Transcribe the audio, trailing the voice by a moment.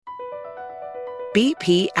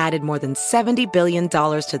BP added more than $70 billion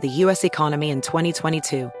to the U.S. economy in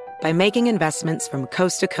 2022 by making investments from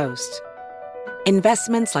coast to coast.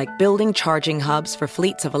 Investments like building charging hubs for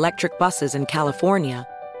fleets of electric buses in California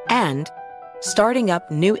and starting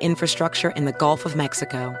up new infrastructure in the Gulf of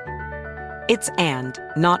Mexico. It's and,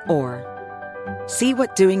 not or. See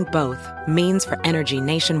what doing both means for energy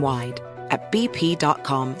nationwide at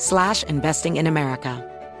bp.com/investing in America.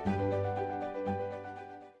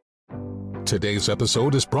 Today's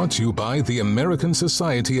episode is brought to you by the American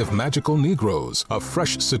Society of Magical Negroes, a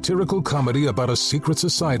fresh satirical comedy about a secret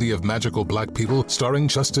society of magical black people starring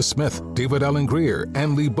Justice Smith, David Allen Greer,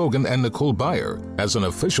 Ann Lee Bogan, and Nicole Byer. As an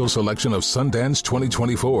official selection of Sundance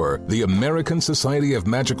 2024, the American Society of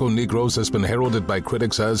Magical Negroes has been heralded by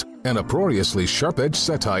critics as an uproariously sharp-edged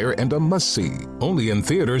satire and a must-see. Only in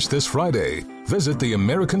theaters this Friday. Visit the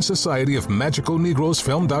American Society of Magical Negroes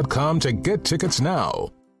Film.com to get tickets now.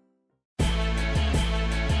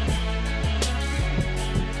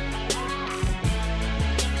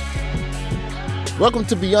 Welcome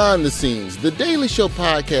to Beyond the Scenes, the Daily Show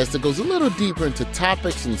podcast that goes a little deeper into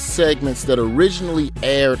topics and segments that originally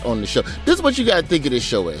aired on the show. This is what you got to think of this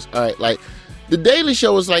show as, all right? Like, the Daily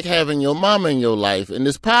Show is like having your mama in your life, and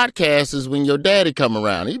this podcast is when your daddy come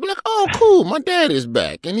around. And you be like, oh, cool, my daddy's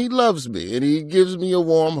back, and he loves me, and he gives me a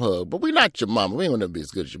warm hug. But we're not your mama. We ain't gonna be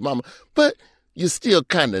as good as your mama. But you still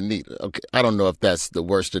kind of need it. Okay, I don't know if that's the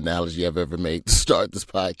worst analogy I've ever made to start this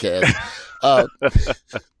podcast.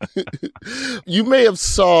 You may have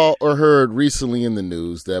saw or heard recently in the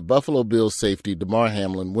news that Buffalo Bills safety Damar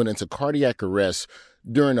Hamlin went into cardiac arrest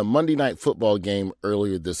during a Monday Night Football game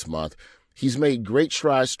earlier this month. He's made great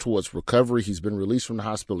strides towards recovery. He's been released from the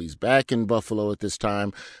hospital. He's back in Buffalo at this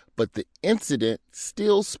time. But the incident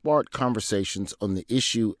still sparked conversations on the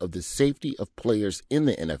issue of the safety of players in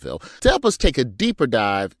the NFL. To help us take a deeper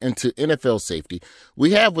dive into NFL safety,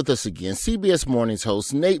 we have with us again CBS Mornings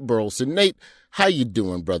host Nate Burleson. Nate, how you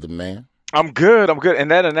doing, brother man? I'm good.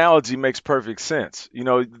 And that analogy makes perfect sense. You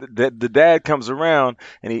know, the dad comes around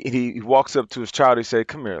and he walks up to his child. He said,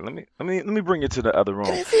 "Come here. Let me bring you to the other room.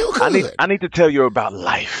 I need to tell you about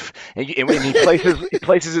life." And he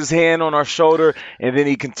places his hand on our shoulder, and then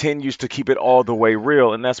he continues to keep it all the way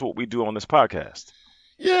real. And that's what we do on this podcast.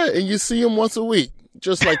 Yeah, and you see him once a week,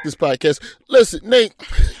 just like this podcast. Listen, Nate,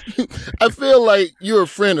 I feel like you're a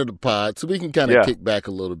friend of the pod, so we can kind of kick back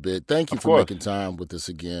a little bit. Thank you for making time with us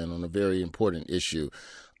again on a very important issue.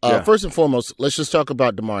 First and foremost, let's just talk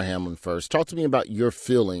about Damar Hamlin first. Talk to me about your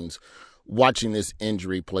feelings watching this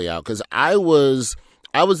injury play out, because I was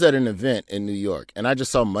at an event in New York, and I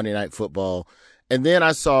just saw Monday Night Football, and then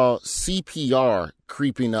I saw CPR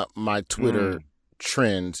creeping up my Twitter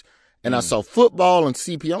trends. And I saw football and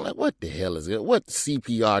CPR. I'm like, what the hell is it? What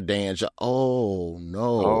CPR dance? Oh,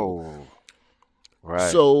 no. Oh, right.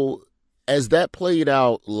 So as that played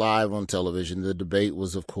out live on television, the debate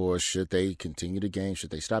was, of course, should they continue the game? Should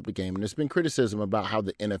they stop the game? And there's been criticism about how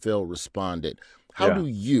the NFL responded. How do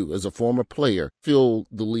you, as a former player, feel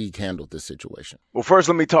the league handled this situation? Well, first,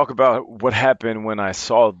 let me talk about what happened when I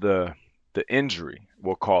saw the injury,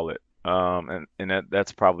 we'll call it. And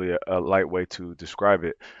that's probably a light way to describe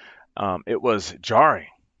it. It was jarring,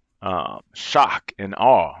 shock and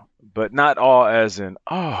awe, but not awe as in,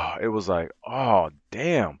 oh, it was like, oh,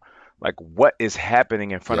 damn, like what is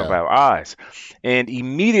happening in front of our eyes? And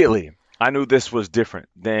immediately I knew this was different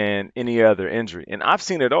than any other injury. And I've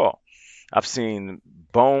seen it all. I've seen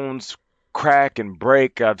bones crack and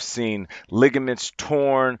break. I've seen ligaments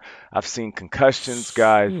torn. I've seen concussions,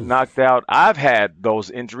 guys knocked out. I've had those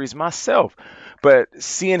injuries myself. But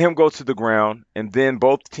seeing him go to the ground and then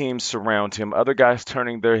both teams surround him, other guys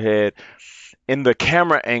turning their head in the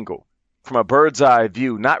camera angle from a bird's eye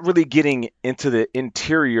view, not really getting into the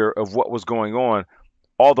interior of what was going on,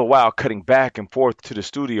 all the while cutting back and forth to the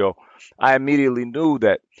studio, I immediately knew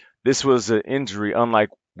that this was an injury unlike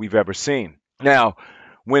we've ever seen. Now,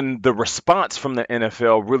 when the response from the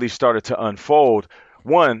NFL really started to unfold,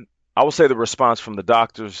 one, I will say the response from the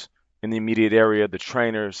doctors in the immediate area, the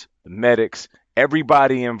trainers, the medics,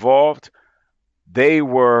 everybody involved, they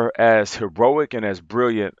were as heroic and as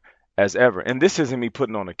brilliant as ever. And this isn't me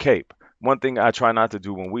putting on a cape. One thing I try not to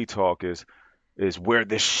do when we talk is wear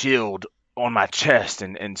this shield on my chest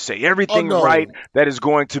and say everything right that is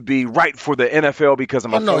going to be right for the NFL because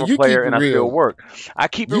I'm a former player and I still work. I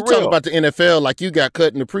keep it real. You talk about the NFL like you got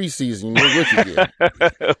cut in the preseason.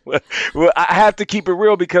 Well, I have to keep it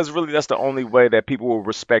real because really that's the only way that people will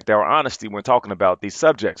respect our honesty when talking about these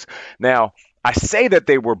subjects. Now, I say that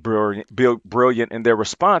they were brilliant in their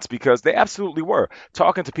response because they absolutely were.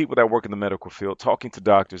 Talking to people that work in the medical field, talking to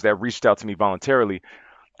doctors that reached out to me voluntarily,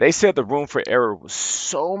 They said the room for error was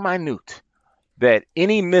so minute that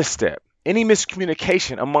any misstep, any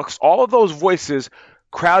miscommunication amongst all of those voices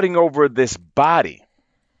crowding over this body,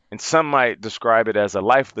 and some might describe it as a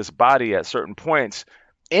lifeless body at certain points,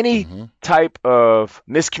 any type of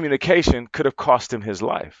miscommunication could have cost him his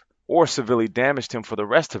life or severely damaged him for the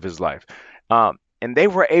rest of his life. And they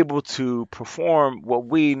were able to perform what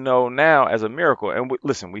we know now as a miracle. And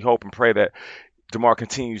listen, we hope and pray that DeMar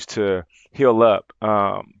continues to heal up.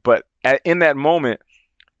 But in that moment,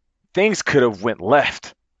 things could have went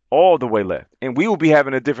left, all the way left. And we will be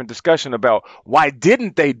having a different discussion about why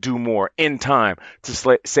didn't they do more in time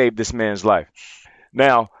to save this man's life.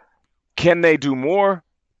 Now, can they do more?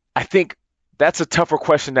 I think that's a tougher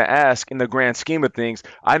question to ask in the grand scheme of things.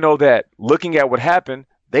 I know that looking at what happened,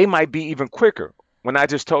 they might be even quicker. When I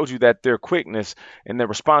just told you that their quickness and their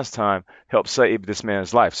response time helped save this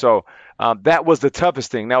man's life. So that was the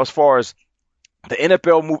toughest thing. Now, as far as the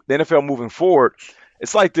NFL moving forward,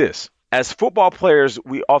 it's like this. As football players,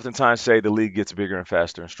 we oftentimes say the league gets bigger and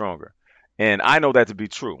faster and stronger. And I know that to be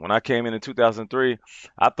true. When I came in 2003,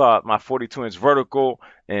 I thought my 42-inch vertical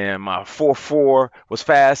and my 4.4 was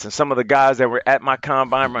fast. And some of the guys that were at my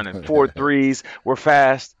combine running 4.3s were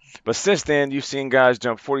fast. But since then, you've seen guys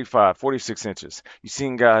jump 45, 46 inches. You've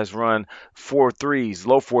seen guys run 4.3s,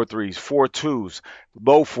 low 4.3s, 4.2s,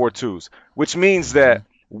 low 4.2s, which means that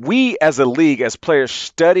we as a league, as players,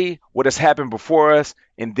 study what has happened before us,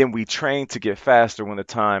 and then we train to get faster when the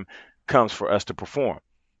time comes for us to perform.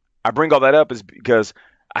 I bring all that up is because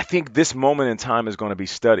I think this moment in time is going to be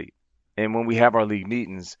studied. And when we have our league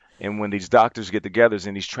meetings and when these doctors get together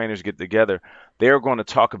and these trainers get together, they're going to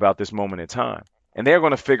talk about this moment in time. And they're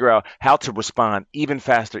going to figure out how to respond even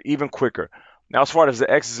faster, even quicker. Now, as far as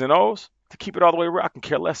the X's and O's, to keep it all the way real, I can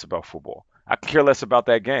care less about football. I can care less about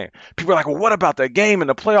that game. People are like, well, what about that game and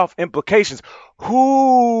the playoff implications?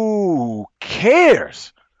 Who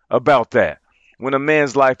cares about that when a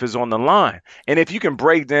man's life is on the line? And if you can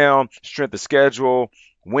break down strength of schedule,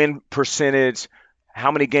 win percentage, how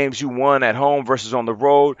many games you won at home versus on the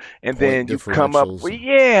road, and then you come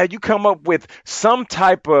up with some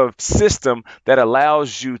type of system that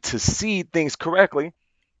allows you to see things correctly,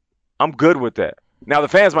 I'm good with that. Now, the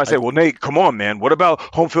fans might say, well, Nate, come on, man. What about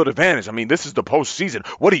home field advantage? I mean, this is the postseason.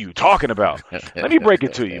 What are you talking about? Let me break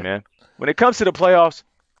it to you, man. When it comes to the playoffs,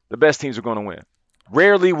 the best teams are going to win.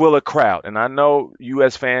 Rarely will a crowd, and I know you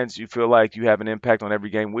as fans, you feel like you have an impact on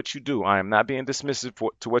every game, which you do. I am not being dismissive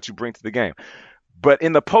to what you bring to the game. But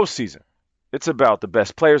in the postseason, it's about the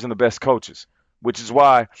best players and the best coaches, which is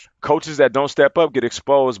why coaches that don't step up get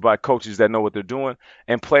exposed by coaches that know what they're doing,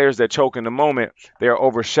 and players that choke in the moment, they are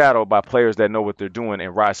overshadowed by players that know what they're doing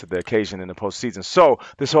and rise to the occasion in the postseason. So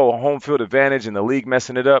this whole home field advantage and the league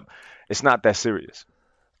messing it up, it's not that serious.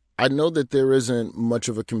 I know that there isn't much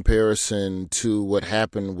of a comparison to what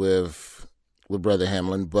happened with Brother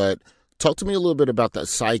Hamlin, but talk to me a little bit about that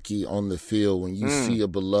psyche on the field when you see a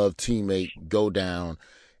beloved teammate go down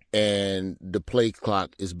and the play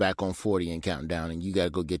clock is back on 40 and counting down, and you got to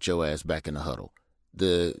go get your ass back in the huddle.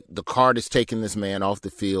 The card is taking this man off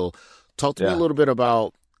the field. Talk to me a little bit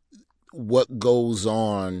about what goes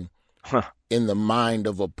on in the mind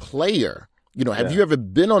of a player. You know, have you ever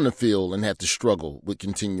been on the field and had to struggle with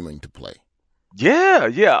continuing to play?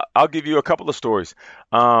 Yeah. I'll give you a couple of stories.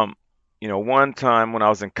 One time when I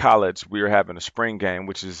was in college, we were having a spring game,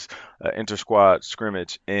 which is an inter-squad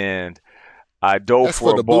scrimmage, and I dove That's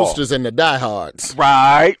for the a ball. boosters and the diehards.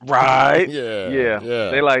 Right. Yeah.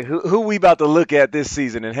 They like, who we about to look at this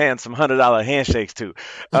season and hand some $100 handshakes to?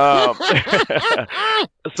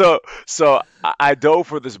 So I dove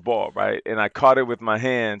for this ball, right, and I caught it with my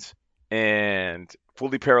hands and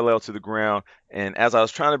fully parallel to the ground. And as I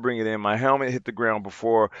was trying to bring it in, my helmet hit the ground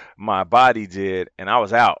before my body did, and I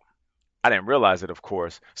was out. I didn't realize it, of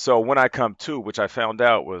course. So when I come to, which I found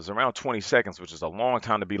out was around 20 seconds, which is a long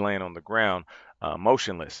time to be laying on the ground,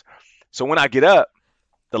 motionless. So when I get up,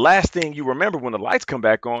 the last thing you remember when the lights come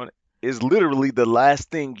back on is literally the last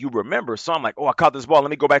thing you remember. So I'm like, I caught this ball. Let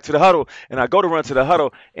me go back to the huddle. And I go to run to the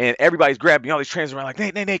huddle, and everybody's grabbing me. All these trainers around like,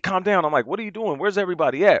 Nate, calm down. I'm like, what are you doing? Where's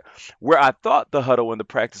everybody at? Where I thought the huddle and the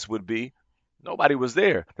practice would be, nobody was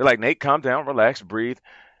there. They're like, Nate, calm down, relax, breathe.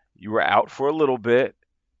 You were out for a little bit.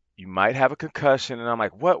 You might have a concussion. And I'm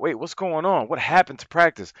like, what? Wait, what's going on? What happened to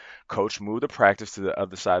practice? Coach moved the practice to the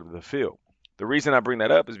other side of the field. The reason I bring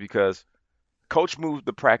that up is because Coach moved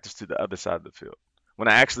the practice to the other side of the field. When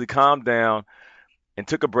I actually calmed down and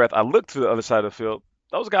took a breath, I looked to the other side of the field.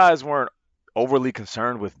 Those guys weren't overly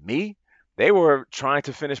concerned with me. They were trying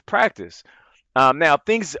to finish practice. Now,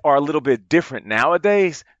 things are a little bit different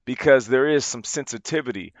nowadays because there is some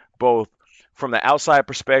sensitivity, both from the outside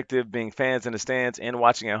perspective, being fans in the stands and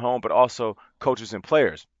watching at home, but also coaches and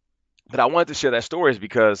players. But I wanted to share that story is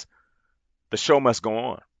because the show must go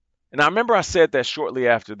on. And I remember I said that shortly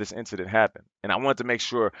after this incident happened. And I wanted to make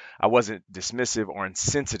sure I wasn't dismissive or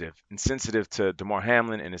insensitive to Damar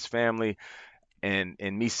Hamlin and his family and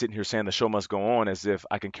me sitting here saying the show must go on as if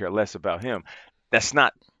I can care less about him. That's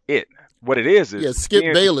not it. What it is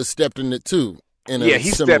Skip Bayless stepped in it too in a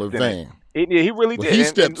similar vein. He really did. He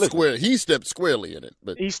stepped squarely in it.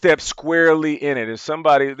 But he stepped squarely in it. And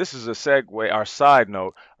somebody, this is a segue, our side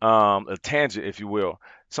note, a tangent, if you will.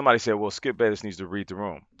 Somebody said, well, Skip Bayless needs to read the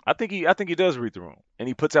room. I think he does read the room. And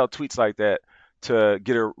he puts out tweets like that to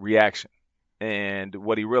get a reaction. And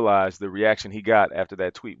what he realized, the reaction he got after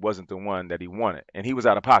that tweet wasn't the one that he wanted. And he was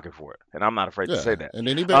out of pocket for it. And I'm not afraid to say that. And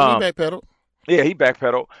then he backpedaled. Yeah, he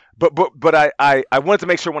backpedaled. But I wanted to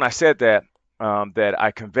make sure when I said that, that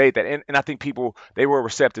I conveyed that. And I think people, they were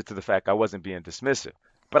receptive to the fact I wasn't being dismissive.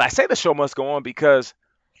 But I say the show must go on because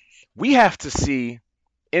we have to see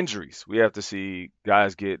injuries. We have to see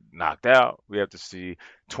guys get knocked out. We have to see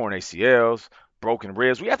torn ACLs, broken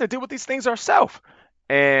ribs. We have to deal with these things ourselves.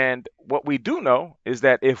 And what we do know is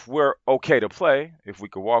that if we're okay to play, if we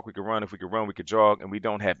could walk, we could run, if we could run, we could jog, and we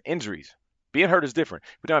don't have injuries. Being hurt is different.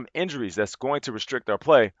 If we don't have injuries that's going to restrict our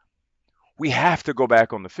play, we have to go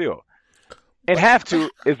back on the field. And have to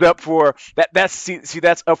is up for that.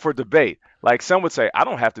 That's up for debate. Like some would say, I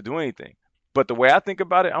don't have to do anything. But the way I think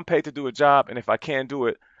about it, I'm paid to do a job. And if I can't do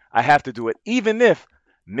it, I have to do it. Even if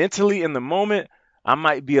mentally in the moment, I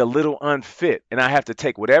might be a little unfit. And I have to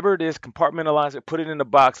take whatever it is, compartmentalize it, put it in a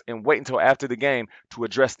box, and wait until after the game to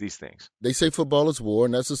address these things. They say football is war,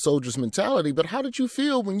 and that's a soldier's mentality. But how did you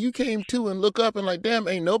feel when you came to and look up and like, damn,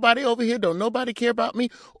 ain't nobody over here? Don't nobody care about me?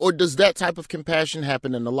 Or does that type of compassion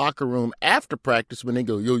happen in the locker room after practice when they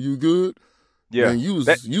go, yo, you good? Yeah. Man,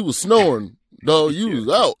 you was snoring. No, you was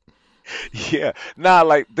out. Yeah. Nah,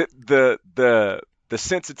 like the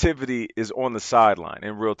sensitivity is on the sideline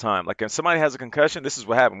in real time. Like if somebody has a concussion, this is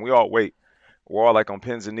what happened. We all wait. We're all like on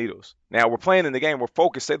pins and needles. Now we're playing in the game. We're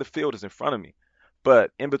focused. Say the field is in front of me.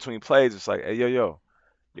 But in between plays, it's like, hey, yo,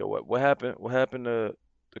 what happened? What happened to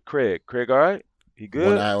Craig? Craig, all right? He good?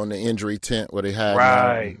 One eye on the injury tent where they had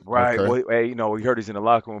Right. Okay. Well, hey, we heard he's in the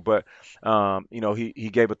locker room, but he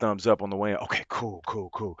gave a thumbs up on the way in. Okay, cool.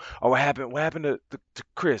 Oh, what happened to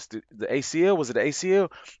Chris? The ACL? Was it the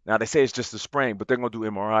ACL? Now they say it's just a sprain, but they're gonna do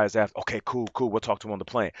MRIs after. Okay, cool. We'll talk to him on the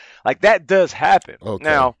plane. Like that does happen. Okay.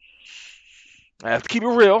 Now I have to keep it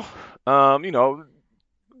real.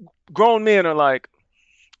 Grown men are like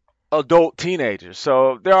adult teenagers,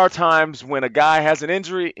 so there are times when a guy has an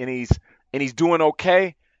injury and he's doing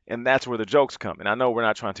okay, and that's where the jokes come. And I know we're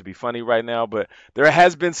not trying to be funny right now, but there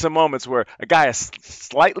has been some moments where a guy is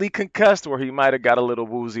slightly concussed, where he might have got a little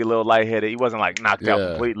woozy, a little lightheaded. He wasn't like knocked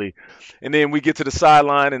out completely. And then we get to the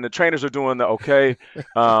sideline, and the trainers are doing the okay.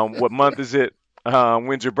 What month is it?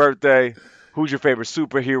 When's your birthday? Who's your favorite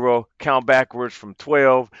superhero? Count backwards from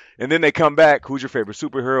 12. And then they come back. Who's your favorite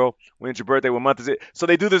superhero? When's your birthday? What month is it? So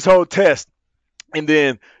they do this whole test. And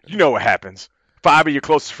then you know what happens. 5 of your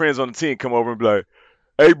closest friends on the team come over and be like,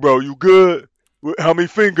 hey, bro, you good? How many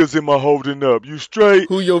fingers am I holding up? You straight?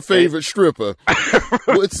 Who your favorite stripper?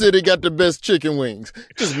 What city got the best chicken wings?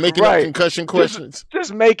 Just making up concussion questions.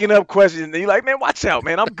 Just making up questions. And you're like, man, watch out,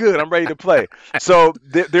 man. I'm good. I'm ready to play. So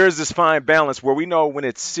there's this fine balance where we know when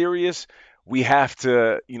it's serious, we have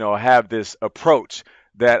to, have this approach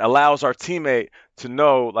that allows our teammate to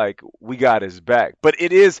know, like, we got his back. But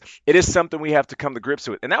it is something we have to come to grips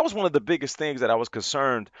with. And that was one of the biggest things that I was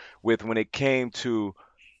concerned with when it came to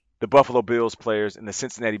the Buffalo Bills players and the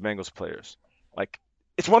Cincinnati Bengals players. Like,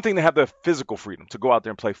 it's one thing to have the physical freedom to go out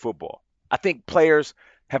there and play football. I think players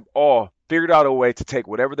have all figured out a way to take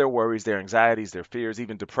whatever their worries, their anxieties, their fears,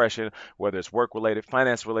 even depression, whether it's work-related,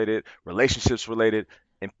 finance-related, relationships-related,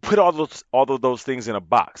 and put all of those things in a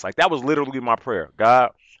box. Like, that was literally my prayer.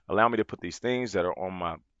 God, allow me to put these things that are on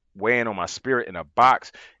my weighing on my spirit in a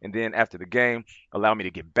box, and then after the game, allow me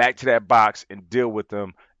to get back to that box and deal with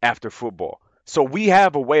them after football. So we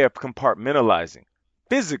have a way of compartmentalizing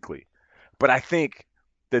physically. But I think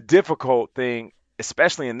the difficult thing,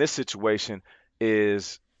 especially in this situation,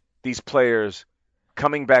 is these players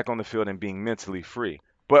coming back on the field and being mentally free.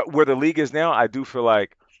 But where the league is now, I do feel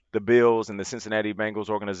like the Bills and the Cincinnati Bengals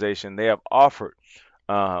organization, they have offered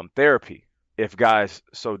therapy if guys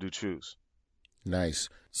so do choose. Nice.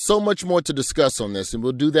 So much more to discuss on this, and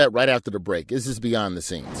we'll do that right after the break. This is Beyond the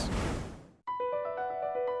Scenes.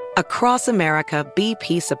 Across America,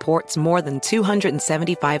 BP supports more than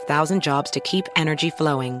 275,000 jobs to keep energy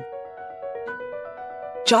flowing.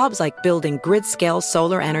 Jobs like building grid-scale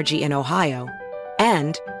solar energy in Ohio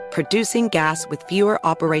and producing gas with fewer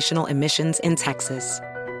operational emissions in Texas.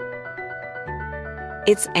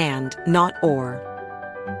 It's and, not or.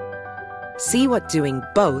 See what doing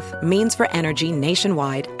both means for energy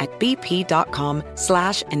nationwide at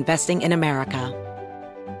bp.com/investing in America.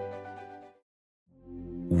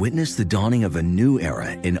 Witness the dawning of a new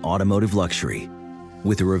era in automotive luxury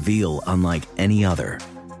with a reveal unlike any other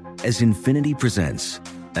as Infiniti presents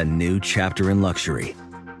a new chapter in luxury,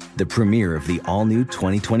 the premiere of the all-new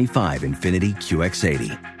 2025 Infiniti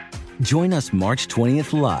QX80. Join us March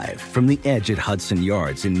 20th live from the Edge at Hudson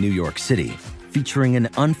Yards in New York City, featuring an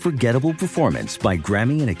unforgettable performance by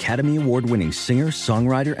Grammy and Academy Award-winning singer,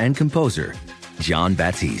 songwriter, and composer, Jon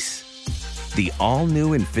Batiste. The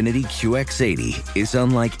all-new Infiniti QX80 is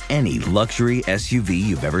unlike any luxury SUV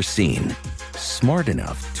you've ever seen. Smart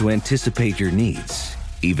enough to anticipate your needs,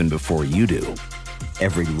 even before you do.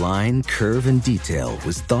 Every line, curve, and detail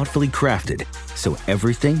was thoughtfully crafted, so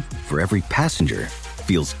everything for every passenger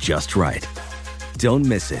feels just right. Don't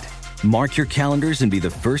miss it. Mark your calendars and be the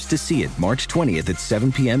first to see it March 20th at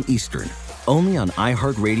 7 p.m. Eastern, only on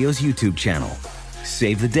iHeartRadio's YouTube channel.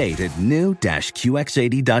 Save the date at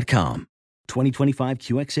new-QX80.com. 2025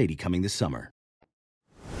 QX80 coming this summer.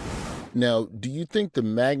 Now, do you think the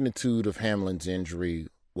magnitude of Hamlin's injury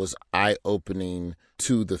was eye-opening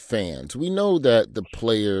to the fans? We know that the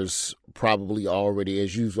players probably already,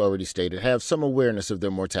 as you've already stated, have some awareness of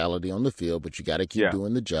their mortality on the field, but you got to keep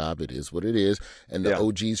doing the job. It is what it is. And the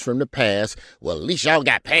OGs from the past, well, at least y'all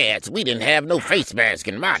got pads. We didn't have no face mask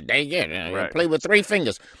in my day. Play with 3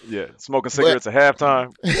 fingers. Yeah, smoking cigarettes at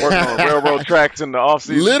halftime, working on railroad tracks in the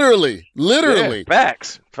offseason. Literally. Yeah,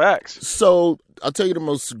 facts. So I'll tell you the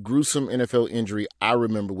most gruesome NFL injury I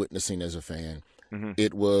remember witnessing as a fan. Mm-hmm.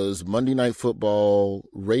 It was Monday Night Football,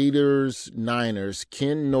 Raiders-Niners.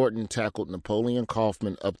 Ken Norton tackled Napoleon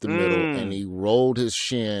Kaufman up the middle, and he rolled his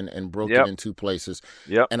shin and broke it in 2 places.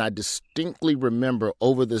 And I distinctly remember,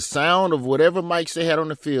 over the sound of whatever mics they had on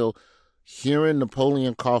the field, hearing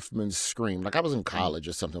Napoleon Kaufman scream. Like I was in college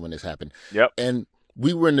or something when this happened. And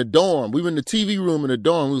we were in the dorm. We were in the TV room in the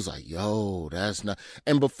dorm. We was like, yo, that's not.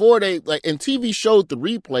 And before and TV showed the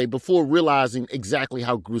replay before realizing exactly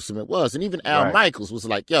how gruesome it was. And even Al Michaels was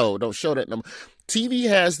like, yo, don't show that number. TV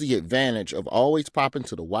has the advantage of always popping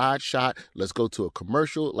to the wide shot. Let's go to a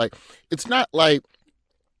commercial. Like, it's not like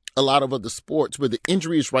a lot of other sports where the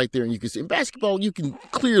injury is right there and you can see. In basketball, you can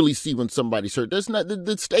clearly see when somebody's hurt. There's not,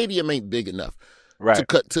 the stadium ain't big enough to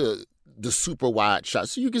cut to the super wide shot,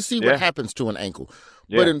 so you can see what happens to an ankle.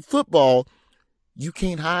 But in football, you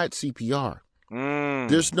can't hide CPR.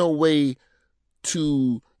 There's no way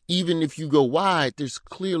to, even if you go wide, there's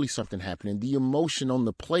clearly something happening. The emotion on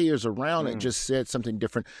the players around it just said something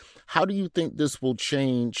different. How do you think this will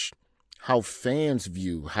change how fans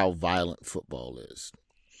view how violent football is?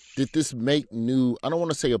 Did this make new, I don't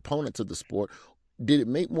want to say opponents of the sport, did it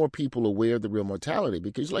make more people aware of the real mortality?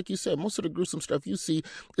 Because like you said, most of the gruesome stuff you see,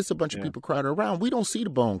 it's a bunch of people crowded around. We don't see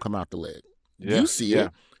the bone come out the leg. You see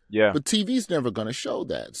it. But TV's never going to show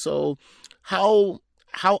that. So how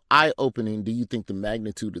eye-opening do you think the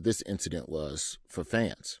magnitude of this incident was for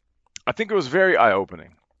fans? I think it was very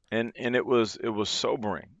eye-opening. And it was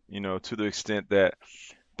sobering, to the extent that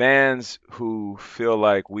fans who feel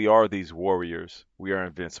like we are these warriors, we are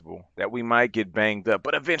invincible, that we might get banged up,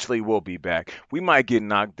 but eventually we'll be back. We might get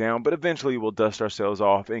knocked down, but eventually we'll dust ourselves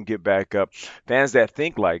off and get back up. Fans that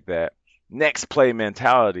think like that, next play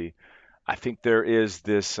mentality, I think there is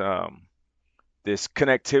this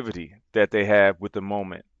connectivity that they have with the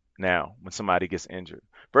moment now when somebody gets injured.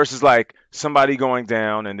 Versus like somebody going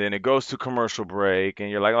down and then it goes to commercial break and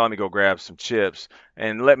you're like, oh, let me go grab some chips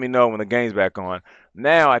and let me know when the game's back on.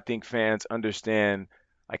 Now I think fans understand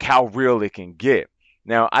like how real it can get.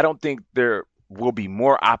 Now, I don't think there will be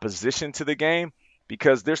more opposition to the game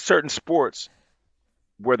because there's certain sports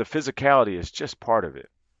where the physicality is just part of it.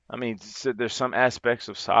 I mean, so there's some aspects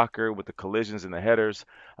of soccer with the collisions and the headers.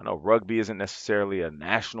 I know rugby isn't necessarily a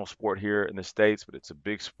national sport here in the States, but it's a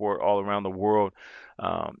big sport all around the world.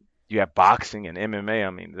 You have boxing and MMA. I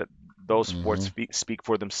mean, those sports speak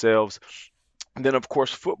for themselves. And then, of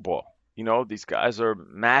course, football. These guys are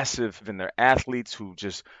massive and they're athletes who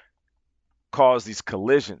just cause these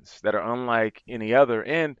collisions that are unlike any other.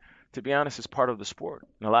 And to be honest, it's part of the sport.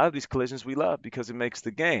 And a lot of these collisions we love because it makes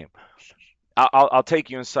the game. I'll take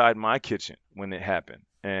you inside my kitchen when it happened,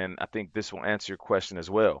 and I think this will answer your question as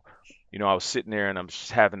well. I was sitting there and I'm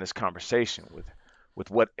just having this conversation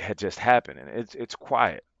with what had just happened, and it's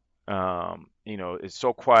quiet. It's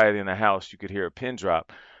so quiet in the house you could hear a pin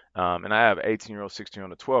drop, And I have 18-year-old,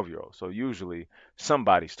 16-year-old, and 12-year-old. So usually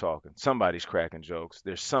somebody's talking, somebody's cracking jokes.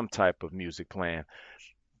 There's some type of music playing,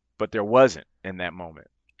 but there wasn't in that moment.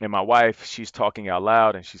 And my wife, she's talking out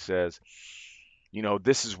loud and she says,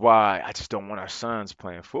 this is why I just don't want our sons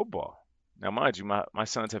playing football. Now, mind you, my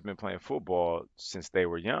sons have been playing football since they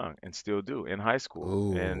were young and still do in high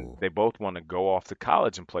school. And Ooh. they both want to go off to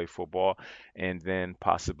college and play football and then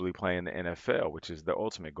possibly play in the NFL, which is the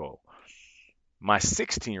ultimate goal. My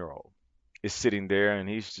 16-year-old is sitting there and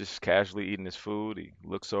he's just casually eating his food. He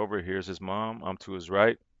looks over, here's his mom. I'm to his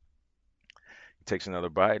right. He takes another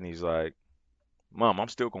bite and he's like, Mom, I'm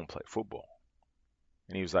still going to play football.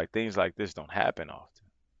 And he was like, things like this don't happen often.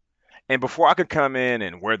 And before I could come in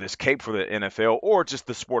and wear this cape for the NFL or just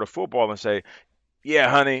the sport of football and say, yeah,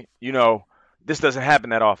 honey, this doesn't happen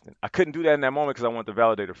that often. I couldn't do that in that moment because I wanted to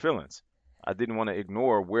validate her feelings. I didn't want to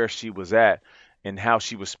ignore where she was at and how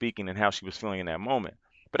she was speaking and how she was feeling in that moment.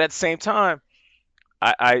 But at the same time,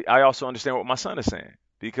 I also understand what my son is saying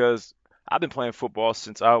because I've been playing football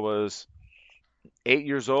since I was 8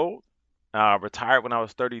 years old. I retired when I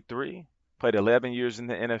was 33, played 11 years in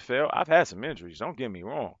the NFL. I've had some injuries, don't get me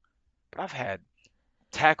wrong, but I've had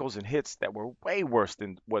tackles and hits that were way worse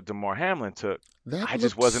than what Damar Hamlin took. That I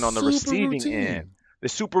just looked wasn't on the super receiving end. routine. The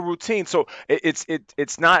super routine. So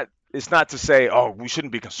it's not to say, oh, we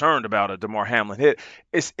shouldn't be concerned about a Damar Hamlin hit.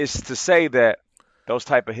 It's to say that those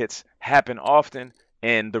type of hits happen often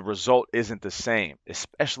and the result isn't the same,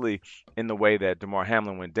 especially in the way that Damar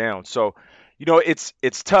Hamlin went down. So,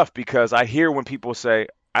 it's tough because I hear when people say,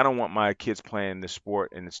 I don't want my kids playing this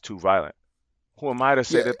sport and it's too violent. Who am I to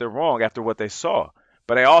say Yeah, that they're wrong after what they saw?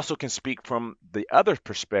 But I also can speak from the other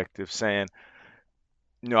perspective saying,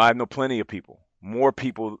 I know plenty of people, more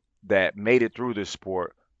people that made it through this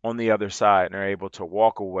sport on the other side and are able to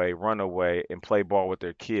walk away, run away, and play ball with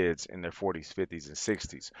their kids in their 40s, 50s, and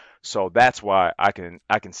 60s. So that's why I can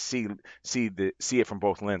see it from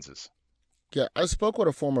both lenses. yeah. I spoke with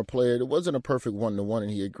a former player. It wasn't a perfect 1-to-1,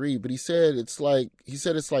 and he agreed. But he said it's like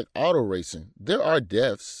auto racing. There are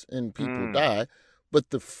deaths and people Mm, die, but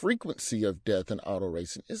the frequency of death in auto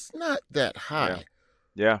racing is not that yeah, high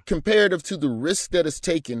yeah, comparative to the risk that is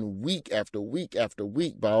taken week after week after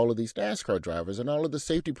week by all of these NASCAR drivers and all of the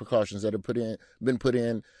safety precautions that have been put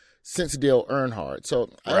in since Dale Earnhardt. So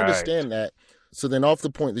I right. understand that. So then off the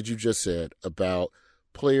point that you just said about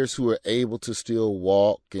players who are able to still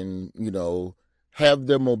walk and, have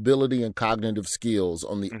their mobility and cognitive skills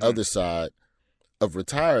on the Hmm. other side of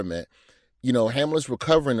retirement, Hamlin's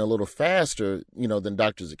recovering a little faster, than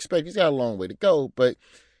doctors expect. He's got a long way to go, but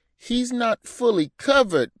he's not fully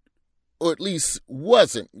covered, or at least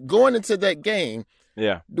wasn't going into that game.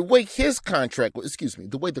 Yeah, The way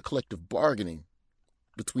the way the collective bargaining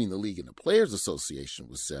between the league and the Players Association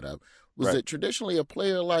was set up was right. that traditionally a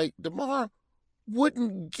player like DeMar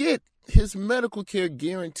wouldn't get his medical care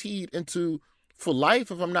guaranteed into for life.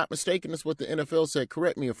 If I'm not mistaken, that's what the NFL said.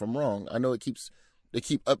 Correct me if I'm wrong. I know they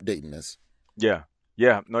keep updating this. Yeah,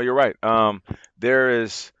 yeah. No, you're right. There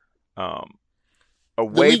is um, a The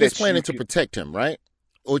way league is that planning you to can. protect him, right?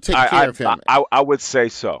 Or take care I, of I him. I I would say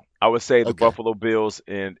so. I would say the Okay. Buffalo Bills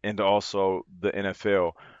and also the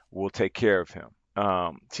NFL will take care of him.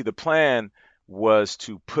 See, the plan was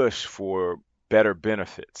to push for better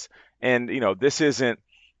benefits, and this isn't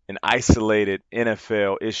an isolated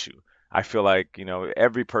NFL issue. I feel like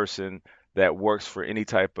every person that works for any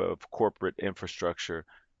type of corporate infrastructure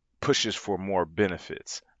pushes for more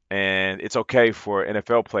benefits. And it's okay for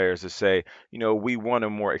NFL players to say, we want a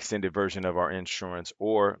more extended version of our insurance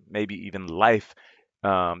or maybe even life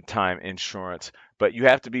time insurance, but you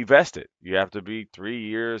have to be vested. You have to be 3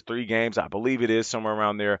 years, 3 games, I believe it is somewhere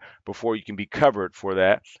around there before you can be covered for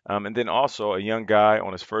that. And then also a young guy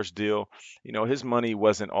on his first deal, his money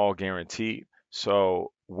wasn't all guaranteed.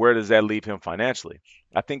 So where does that leave him financially?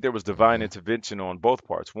 I think there was divine Hmm. intervention on both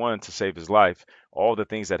parts. One, to save his life, all the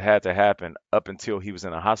things that had to happen up until he was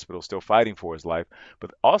in a hospital still fighting for his life.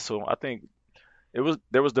 But also, I think there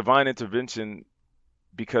was divine intervention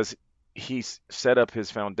because set up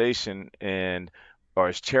his foundation and or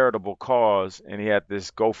his charitable cause and he had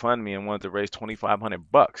this GoFundMe and wanted to raise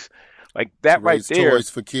 $2,500. Like To that right raise there, toys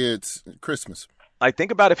for kids at Christmas. like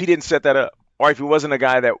think about if he didn't set that up, or if he wasn't a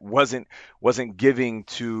guy that wasn't giving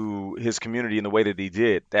to his community in the way that he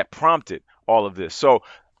did, that prompted all of this. So,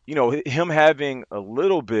 him having a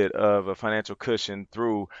little bit of a financial cushion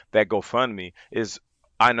through that GoFundMe is,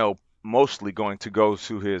 I know, mostly going to go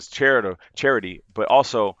to his charity, but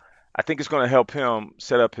also I think it's going to help him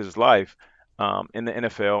set up his life in the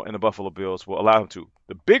NFL and the Buffalo Bills will allow him to.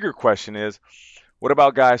 The bigger question is, what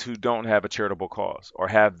about guys who don't have a charitable cause or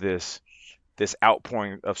have this this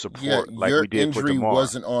outpouring of support like your we did for injury DeMar.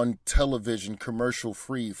 wasn't on television commercial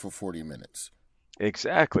free for 40 minutes.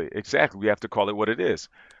 Exactly. We have to call it what it is.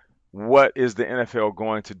 What is the NFL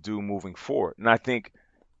going to do moving forward? And I think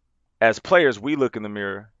as players, we look in the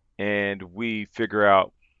mirror and we figure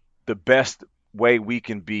out the best way we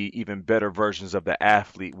can be even better versions of the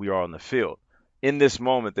athlete we are on the field. In this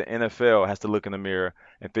moment, the NFL has to look in the mirror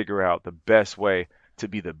and figure out the best way to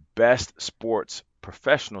be the best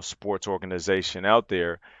professional sports organization out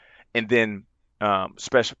there, and then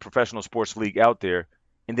special professional sports league out there,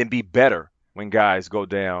 and then be better when guys go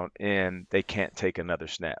down and they can't take another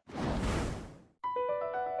snap.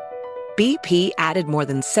 BP added more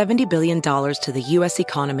than $70 billion to the U.S.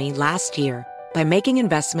 economy last year by making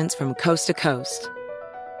investments from coast to coast.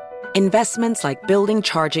 Investments like building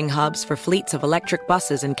charging hubs for fleets of electric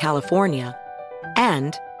buses in California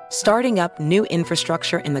and starting up new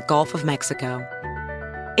infrastructure in the Gulf of Mexico.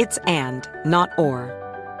 It's and, not or.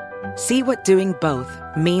 See what doing both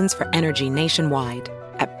means for energy nationwide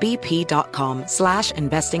at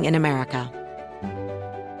bp.com/investing in America.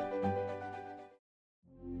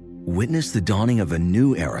 Witness the dawning of a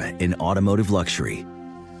new era in automotive luxury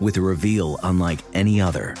with a reveal unlike any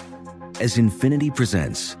other as Infiniti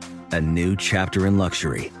presents a new chapter in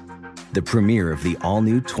luxury, the premiere of the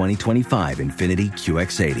all-new 2025 Infiniti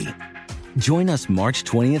QX80. Join us March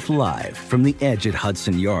 20th live from the Edge at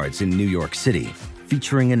Hudson Yards in New York City,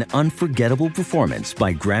 featuring an unforgettable performance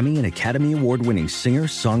by Grammy and Academy Award-winning singer,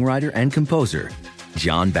 songwriter, and composer,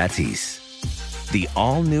 Jon Batiste. The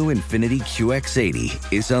all-new Infiniti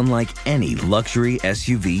QX80 is unlike any luxury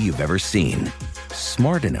SUV you've ever seen.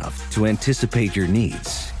 Smart enough to anticipate your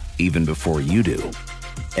needs, even before you do.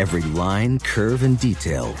 Every line, curve, and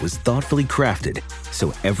detail was thoughtfully crafted,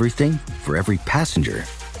 so everything for every passenger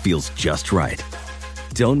feels just right.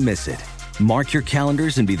 Don't miss it. Mark your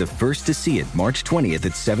calendars and be the first to see it March 20th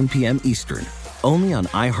at 7 p.m. Eastern, only on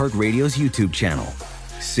iHeartRadio's YouTube channel.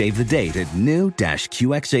 Save the date at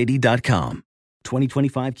new-QX80.com.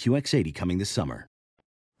 2025 QX80 coming this summer.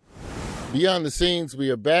 Beyond the scenes, we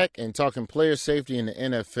are back and talking player safety in the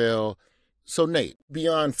NFL. So, Nate,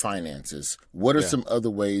 beyond finances, what are some other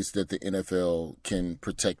ways that the NFL can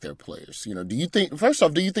protect their players? You know, do you think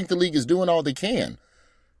the league is doing all they can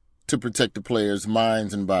to protect the players'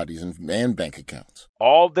 minds and bodies and bank accounts?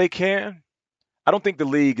 All they can? I don't think the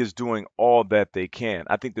league is doing all that they can.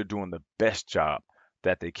 I think they're doing the best job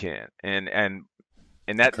that they can. And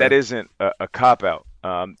that isn't a cop-out.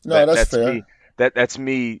 No, that's fair. That's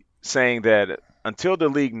me saying that until the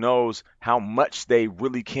league knows how much they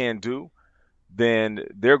really can do, then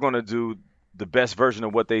they're going to do the best version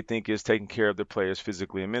of what they think is taking care of their players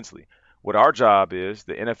physically and mentally. What our job is,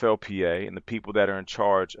 the NFLPA and the people that are in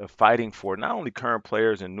charge of fighting for not only current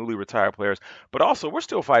players and newly retired players, but also we're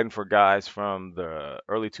still fighting for guys from the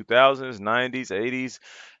early 2000s, 90s, 80s,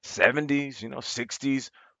 70s, 60s.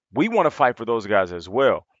 We want to fight for those guys as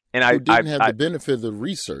well. And who didn't have the benefit of the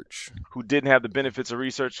research. Who didn't have the benefits of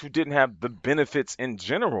research, who didn't have the benefits in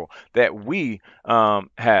general that we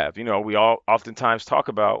have. We all oftentimes talk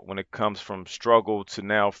about when it comes from struggle to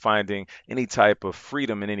now finding any type of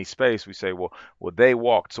freedom in any space, we say, well, they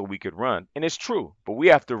walked so we could run. And it's true, but we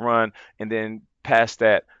have to run and then pass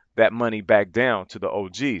that money back down to the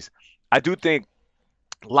OGs. I do think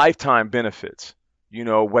lifetime benefits,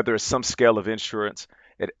 whether it's some scale of insurance,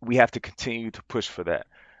 we have to continue to push for that.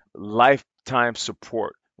 Lifetime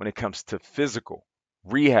support when it comes to physical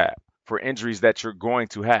rehab for injuries that you're going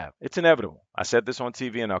to have. It's inevitable. I said this on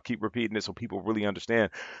TV and I'll keep repeating this so people really understand.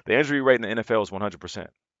 The injury rate in the NFL is 100%.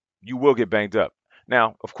 You will get banged up.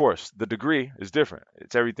 Now, of course, the degree is different.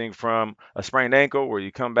 It's everything from a sprained ankle where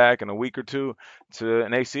you come back in a week or two to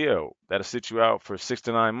an ACL that'll sit you out for 6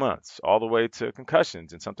 to 9 months, all the way to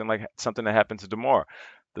concussions and something that happened to DeMar.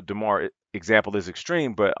 The DeMar example is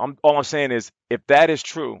extreme, but all I'm saying is if that is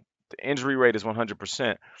true, the injury rate is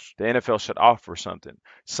 100%, the NFL should offer some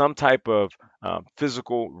type of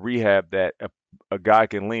physical rehab that a guy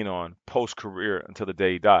can lean on post-career until the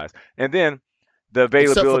day he dies. And then the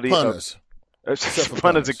availability of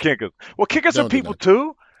punters and kickers. Well, kickers are people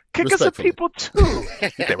too. Kickers are people too.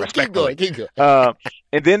 Keep going.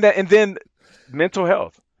 And then mental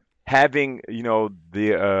health, having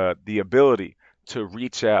the ability to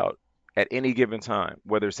reach out at any given time,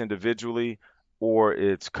 whether it's individually or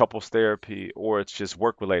it's couples therapy or it's just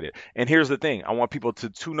work related. And here's the thing, I want people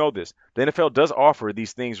to know this. The NFL does offer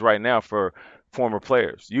these things right now for former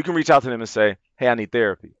players. You can reach out to them and say, hey, I need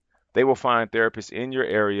therapy. They will find therapists in your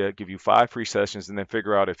area, give you 5 free sessions, and then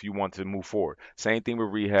figure out if you want to move forward. Same thing with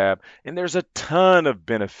rehab. And there's a ton of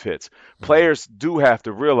benefits. Players do have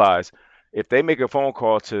to realize if they make a phone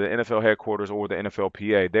call to the NFL headquarters or the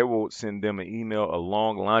NFLPA, they will send them an email, a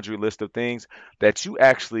long laundry list of things that you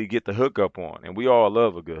actually get the hookup on. And we all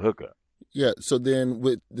love a good hookup. Yeah, so then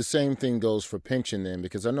with the same thing goes for pension then,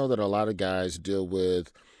 because I know that a lot of guys deal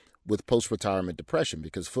with post-retirement depression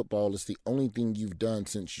because football is the only thing you've done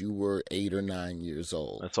since you were 8 or 9 years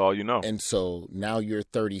old. That's all you know. And so now you're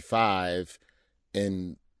 35,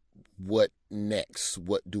 and what next?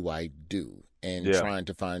 What do I do? And trying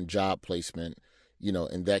to find job placement,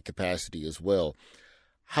 in that capacity as well.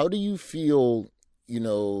 How do you feel,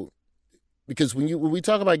 because when we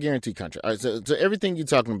talk about guaranteed contract, all right, so everything you're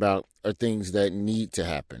talking about are things that need to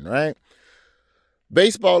happen, right?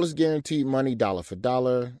 Baseball is guaranteed money dollar for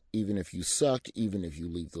dollar, even if you suck, even if you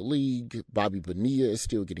leave the league. Bobby Bonilla is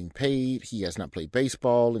still getting paid. He has not played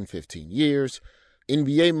baseball in 15 years.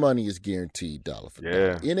 NBA money is guaranteed dollar for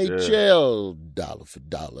dollar. NHL dollar for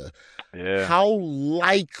dollar. Yeah. How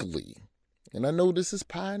likely, and I know this is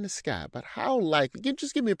pie in the sky, but how likely,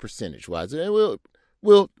 just give me a percentage-wise, and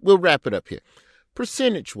we'll wrap it up here.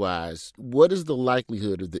 Percentage-wise, what is the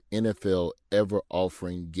likelihood of the NFL ever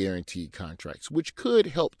offering guaranteed contracts, which could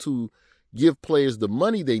help to give players the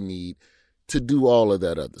money they need to do all of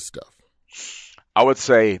that other stuff? I would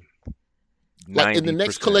say 90%. Like in the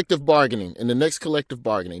next collective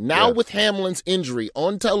bargaining. Now with Hamlin's injury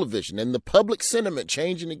on television and the public sentiment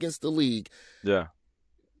changing against the league,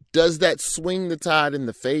 does that swing the tide in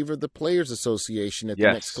the favor of the Players Association at the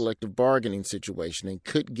next collective bargaining situation, and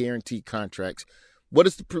could guaranteed contracts? What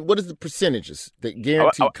is the percentages that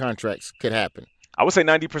guaranteed contracts could happen? I would say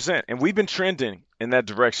 90%, and we've been trending in that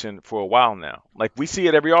direction for a while now. Like we see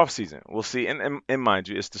it every offseason. We'll see, and mind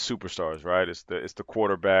you, it's the superstars, right? It's the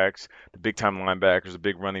quarterbacks, the big time linebackers, the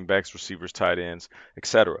big running backs, receivers, tight ends,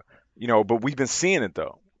 etc. But we've been seeing it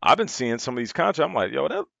though. I've been seeing some of these contracts. I'm like, yo,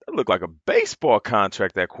 that looked like a baseball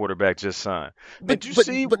contract that quarterback just signed. But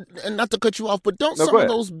and not to cut you off, but some of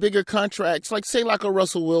those bigger contracts, like say like a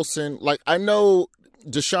Russell Wilson, like I know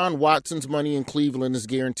Deshaun Watson's money in Cleveland is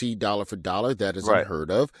guaranteed dollar for dollar. That is unheard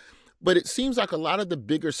of. But it seems like a lot of the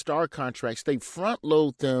bigger star contracts, they front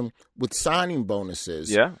load them with signing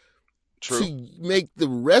bonuses. Yeah. True. To make the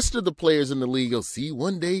rest of the players in the league go, see,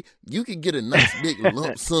 one day you could get a nice big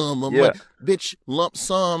lump sum. I'm like, bitch, lump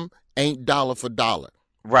sum ain't dollar for dollar.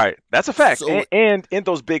 Right. That's a fact. So, and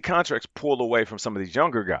those big contracts pull away from some of these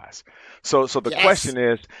younger guys. So the question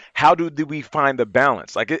is, how do we find the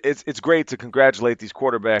balance? Like it's great to congratulate these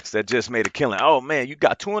quarterbacks that just made a killing. Oh man, you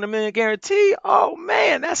got $200 million guarantee. Oh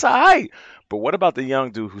man, that's all right. But what about the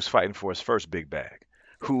young dude who's fighting for his first big bag,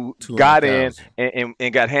 who got in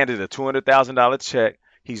and got handed a $200,000 check?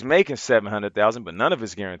 He's making $700,000, but none of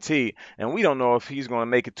it's guaranteed, and we don't know if he's going to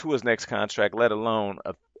make it to his next contract, let alone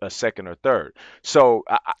a second or third. So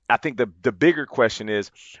I think the bigger question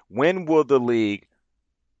is, when will the league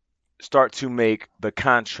start to make the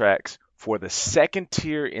contracts for the second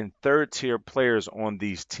tier and third tier players on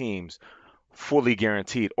these teams fully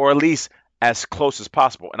guaranteed, or at least as close as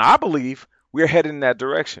possible? And I believe we're headed in that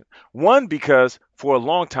direction. One, because for a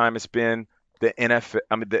long time it's been the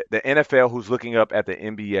NFL who's looking up at the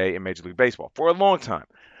NBA and Major League Baseball for a long time.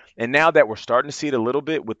 And now that we're starting to see it a little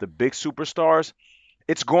bit with the big superstars,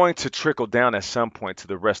 it's going to trickle down at some point to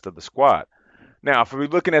the rest of the squad. Now, if we're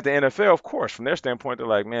looking at the NFL, of course, from their standpoint, they're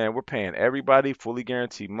like, man, we're paying everybody fully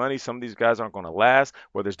guaranteed money. Some of these guys aren't going to last,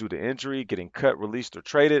 whether it's due to injury, getting cut, released, or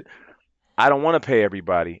traded. I don't want to pay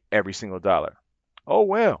everybody every single dollar. Oh,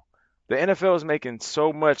 well. The NFL is making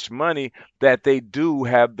so much money that they do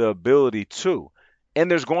have the ability to.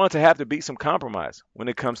 And there's going to have to be some compromise when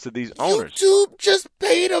it comes to these owners. YouTube just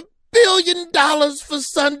paid $1 billion for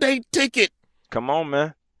Sunday Ticket. Come on,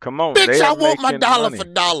 man. Come on. Bitch, I want my dollar for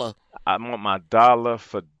dollar. I want my dollar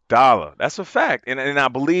for dollar. That's a fact. And I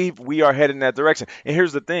believe we are heading in that direction. And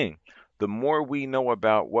here's the thing. The more we know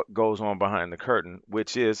about what goes on behind the curtain,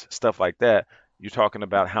 which is stuff like that, you're talking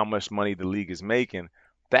about how much money the league is making.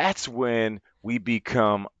 That's when we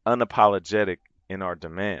become unapologetic in our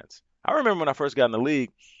demands. I remember when I first got in the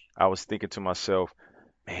league, I was thinking to myself,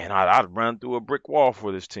 man, I'd run through a brick wall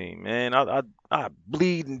for this team, man. I'd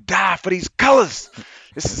bleed and die for these colors.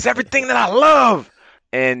 This is everything that I love.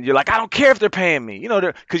 And you're like, I don't care if they're paying me,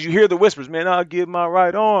 because you hear the whispers, man, I'll give my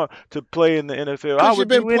right arm to play in the NFL. Because you've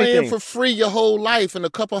been playing for free your whole life, and a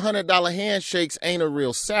couple $100 handshakes ain't a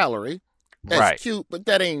real salary. That's cute, but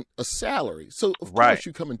that ain't a salary. So, of course,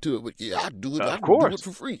 you come into it with, I do it. I do it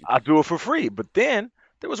for free. I do it for free. But then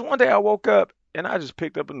there was one day I woke up and I just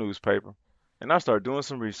picked up a newspaper and I started doing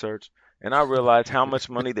some research, and I realized how much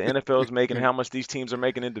money the NFL is making, how much these teams are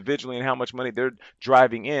making individually, and how much money they're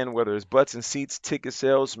driving in, whether it's butts and seats, ticket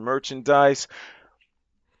sales, merchandise.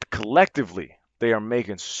 collectively, they are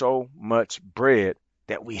making so much bread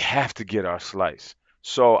that we have to get our slice.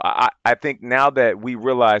 So I think now that we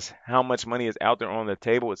realize how much money is out there on the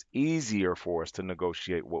table, it's easier for us to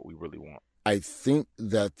negotiate what we really want. I think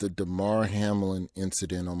that the Damar Hamlin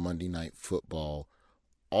incident on Monday Night Football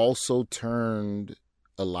also turned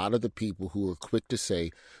a lot of the people who were quick to say,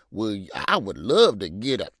 well, I would love to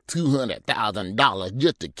get $200,000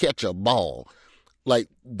 just to catch a ball. Like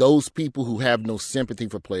those people who have no sympathy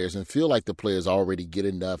for players and feel like the players already get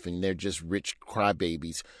enough and they're just rich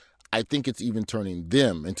crybabies. I think it's even turning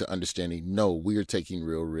them into understanding, no, we're taking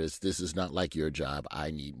real risks. This is not like your job.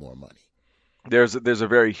 I need more money. There's a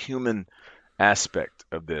very human aspect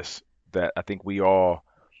of this that I think we all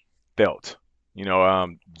felt.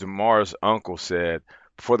 Damar's uncle said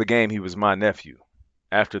before the game he was my nephew.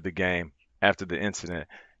 After the game, after the incident,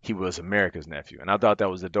 he was America's nephew. And I thought that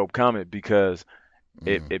was a dope comment because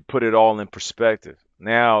it put it all in perspective.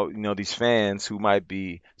 Now, these fans who might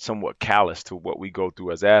be somewhat callous to what we go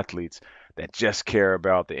through as athletes that just care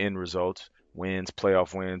about the end results, wins,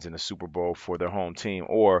 playoff wins, and a Super Bowl for their home team,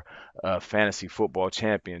 or a fantasy football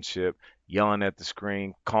championship, yelling at the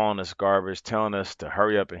screen, calling us garbage, telling us to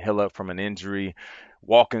hurry up and heal up from an injury,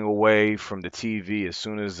 walking away from the TV as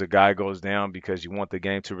soon as the guy goes down because you want the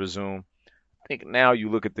game to resume. I think now you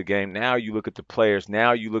look at the game, now you look at the players,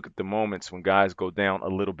 now you look at the moments when guys go down a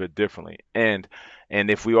little bit differently. And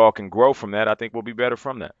if we all can grow from that, I think we'll be better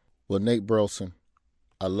from that. Well, Nate Burleson,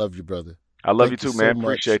 I love you, brother. I love you too, man.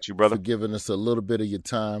 Appreciate you, brother. For giving us a little bit of your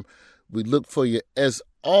time. We look for you, as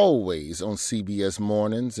always, on CBS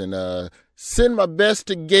Mornings. And send my best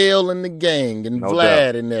to Gail and the gang and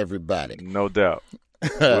Vlad and everybody. No doubt.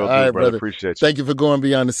 All right, brother. Appreciate you. Thank you for going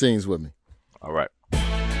behind the scenes with me. All right.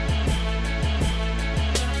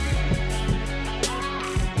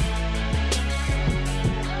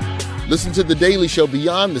 Listen to The Daily Show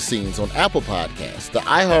Beyond the Scenes on Apple Podcasts, the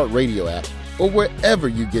iHeartRadio app, or wherever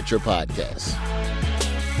you get your podcasts.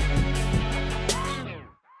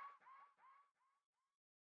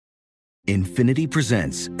 Infiniti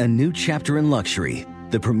presents a new chapter in luxury,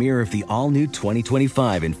 the premiere of the all-new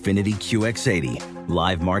 2025 Infiniti QX80,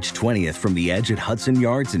 live March 20th from the Edge at Hudson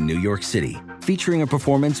Yards in New York City, featuring a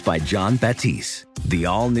performance by John Batiste. The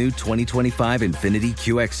all-new 2025 Infiniti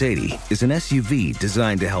QX80 is an SUV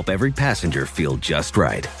designed to help every passenger feel just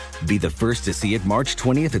right. Be the first to see it March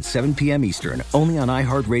 20th at 7 p.m. Eastern, only on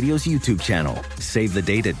iHeartRadio's YouTube channel. Save the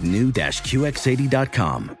date at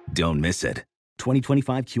new-QX80.com. Don't miss it.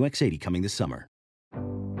 2025 QX80 coming this summer.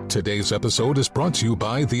 Today's episode is brought to you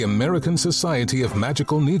by the American Society of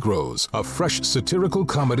Magical Negroes, a fresh satirical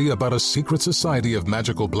comedy about a secret society of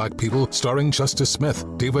magical black people starring Justice Smith,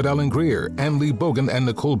 David Allen Greer, Ann Lee Bogan, and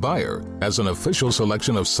Nicole Byer. As an official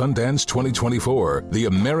selection of Sundance 2024, the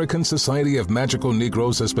American Society of Magical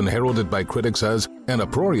Negroes has been heralded by critics as an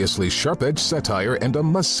uproariously sharp-edged satire and a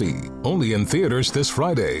must-see. Only in theaters this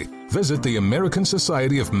Friday. Visit the American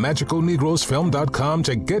Society of Magical Negroes film.com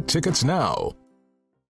to get tickets now.